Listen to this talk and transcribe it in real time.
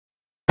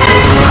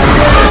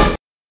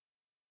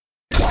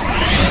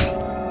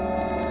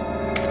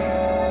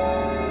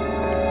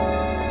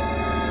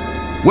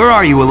Where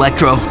are you,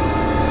 Electro?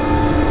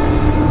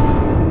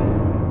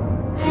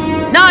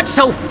 Not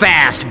so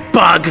fast,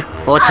 Bug!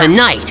 Or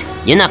tonight,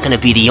 you're not gonna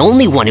be the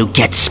only one who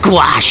gets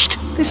squashed.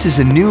 This is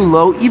a new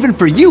low even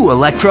for you,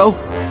 Electro.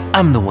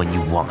 I'm the one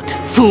you want.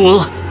 Fool!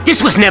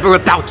 This was never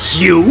about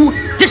you!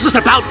 This was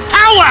about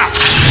power!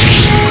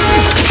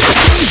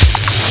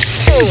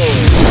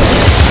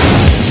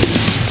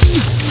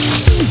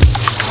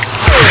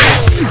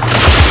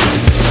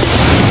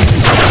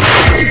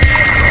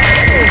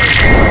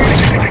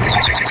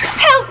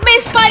 Help me,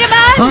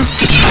 Spider-Man! Huh?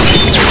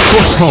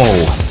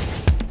 Whoa!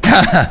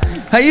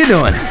 How you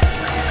doing?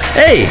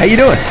 Hey, how you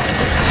doing?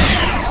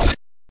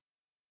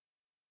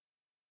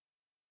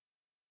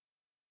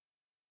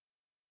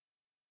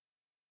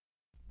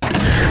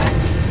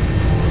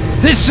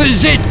 This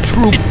is it,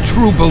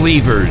 true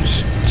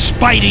believers.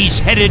 Spidey's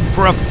headed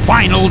for a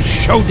final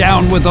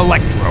showdown with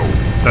Electro.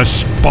 The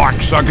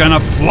sparks are gonna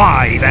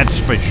fly, that's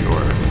for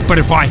sure. But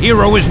if our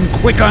hero isn't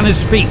quick on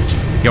his feet,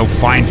 he'll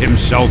find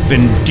himself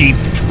in deep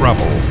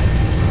trouble.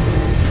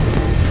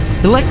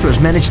 Electro's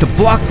managed to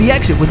block the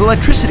exit with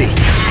electricity. I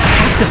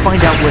have to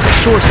find out where the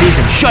source is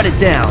and shut it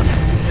down.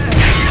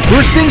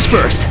 First things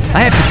first,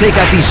 I have to take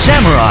out these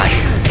samurai.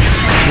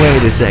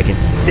 Wait a second.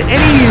 Do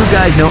any of you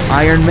guys know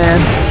Iron Man?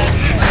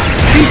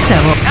 These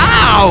samurai...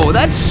 Ow!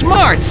 That's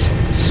smarts!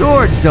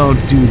 Swords don't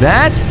do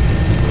that.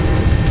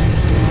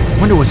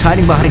 Wonder what's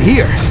hiding behind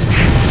here.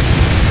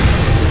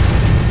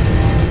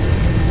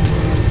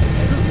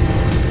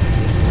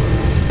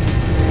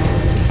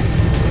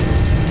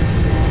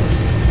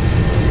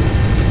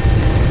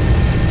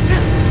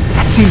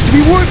 That seems to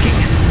be working.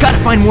 Gotta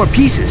find more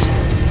pieces.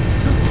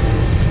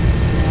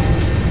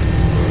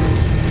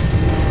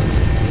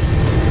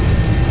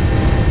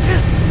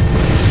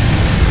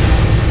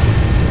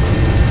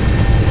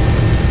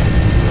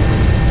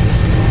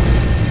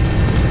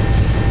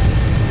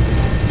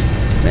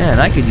 Man,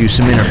 I could use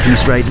some inner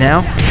peace right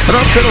now, but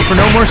I'll settle for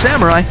no more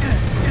samurai.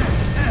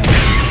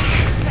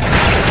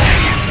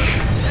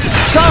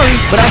 Sorry,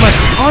 but I must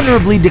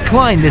honorably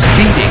decline this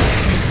beating.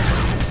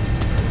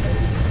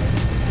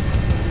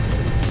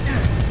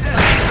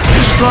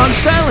 Strong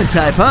silent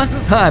type, huh?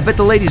 I bet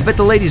the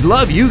ladies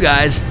love you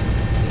guys.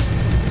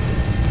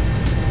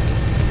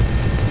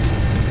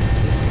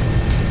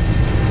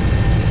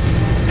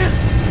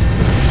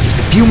 Just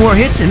a few more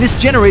hits and this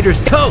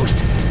generator's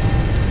toast.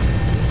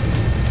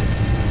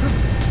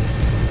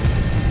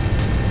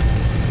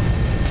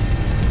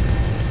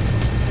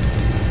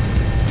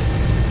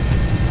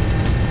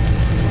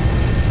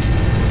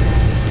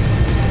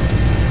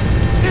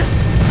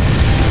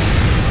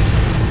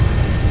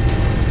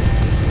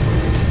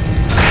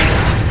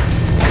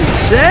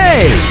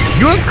 Say,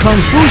 your kung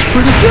fu's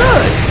pretty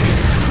good.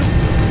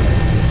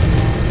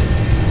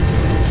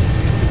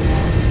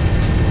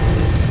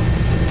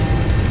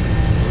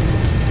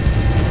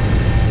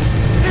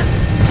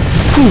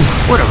 Whew,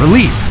 what a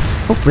relief.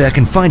 Hopefully I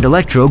can find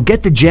Electro,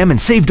 get the gem, and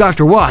save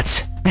Dr.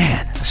 Watts.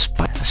 Man, a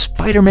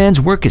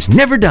Spider-Man's work is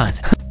never done.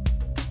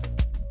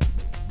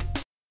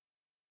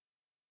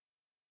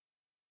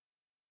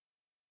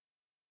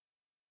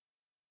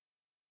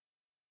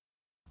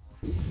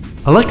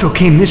 Electro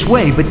came this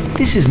way, but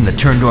this isn't the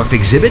Turndorf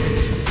exhibit.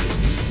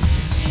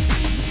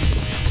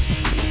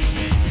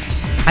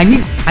 I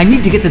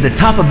need to get to the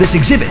top of this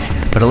exhibit,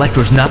 but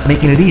Electro's not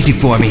making it easy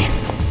for me.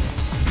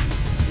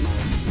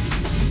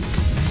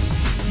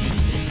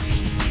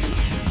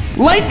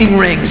 Lightning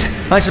rings!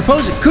 I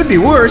suppose it could be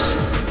worse.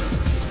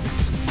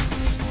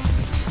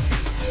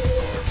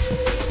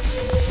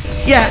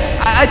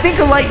 Yeah, I think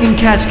a lightning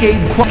cascade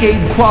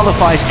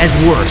qualifies as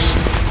worse.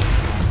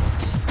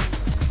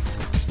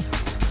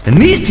 And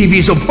these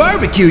TVs will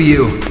barbecue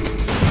you!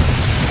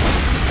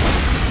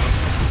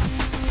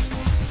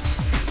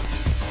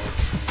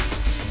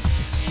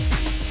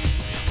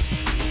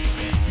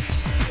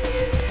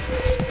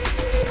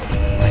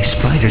 My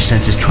spider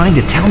sense is trying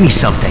to tell me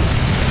something.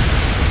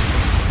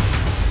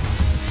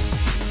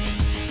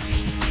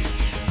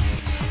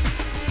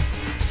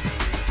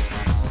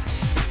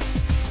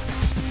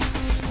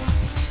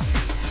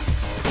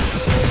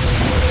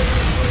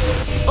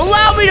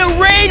 Allow me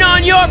to rain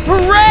on your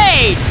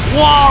parade,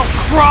 wall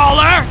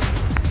crawler!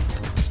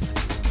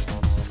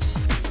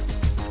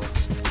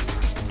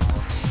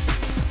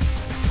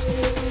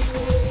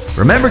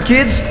 Remember,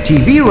 kids,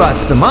 TV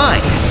rots the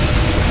mind.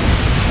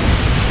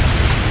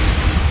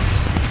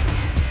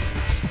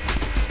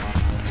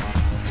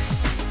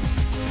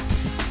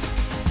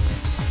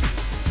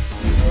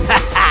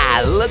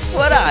 Haha, look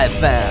what I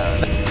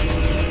found.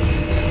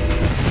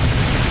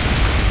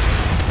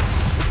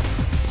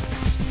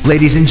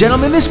 Ladies and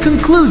gentlemen, this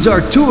concludes our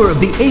tour of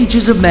the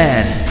Ages of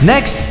Man.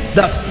 Next,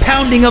 the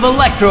Pounding of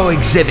Electro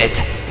exhibit.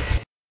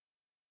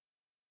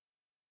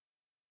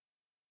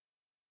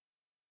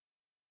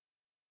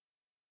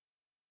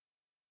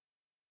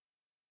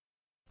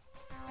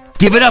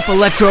 Give it up,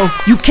 Electro.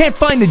 You can't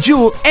find the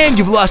jewel and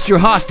you've lost your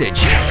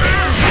hostage.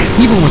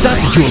 Even without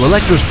the jewel,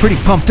 Electro's pretty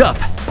pumped up.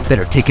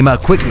 Better take him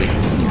out quickly.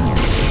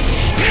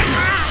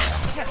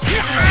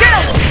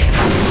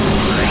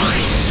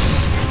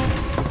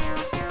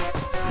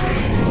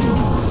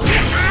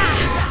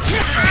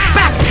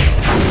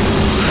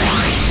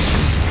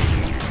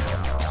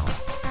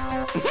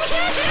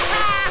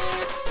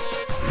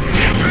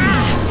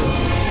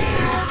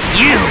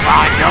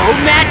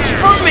 match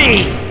for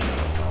me!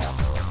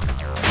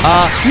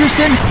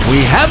 Houston,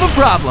 we have a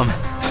problem.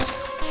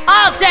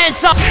 I'll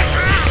dance up!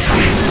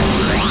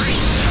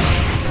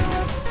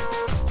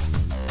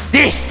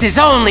 This is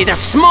only the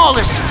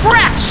smallest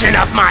fraction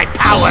of my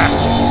power!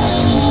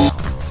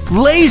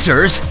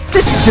 Lasers?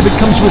 This exhibit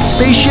comes with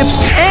spaceships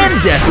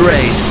and death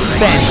rays.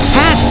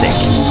 Fantastic!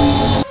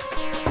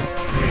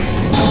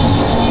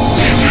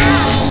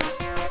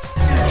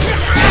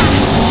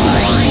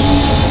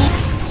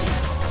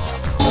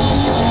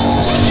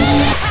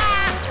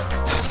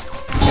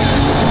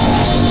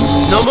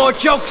 No more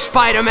jokes,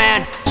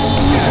 Spider-Man!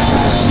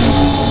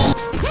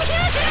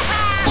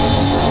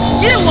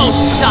 You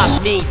won't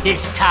stop me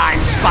this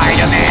time,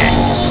 Spider-Man!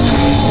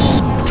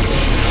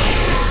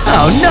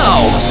 Oh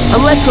no!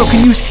 Electro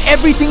can use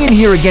everything in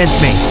here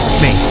against me. It's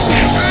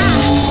me.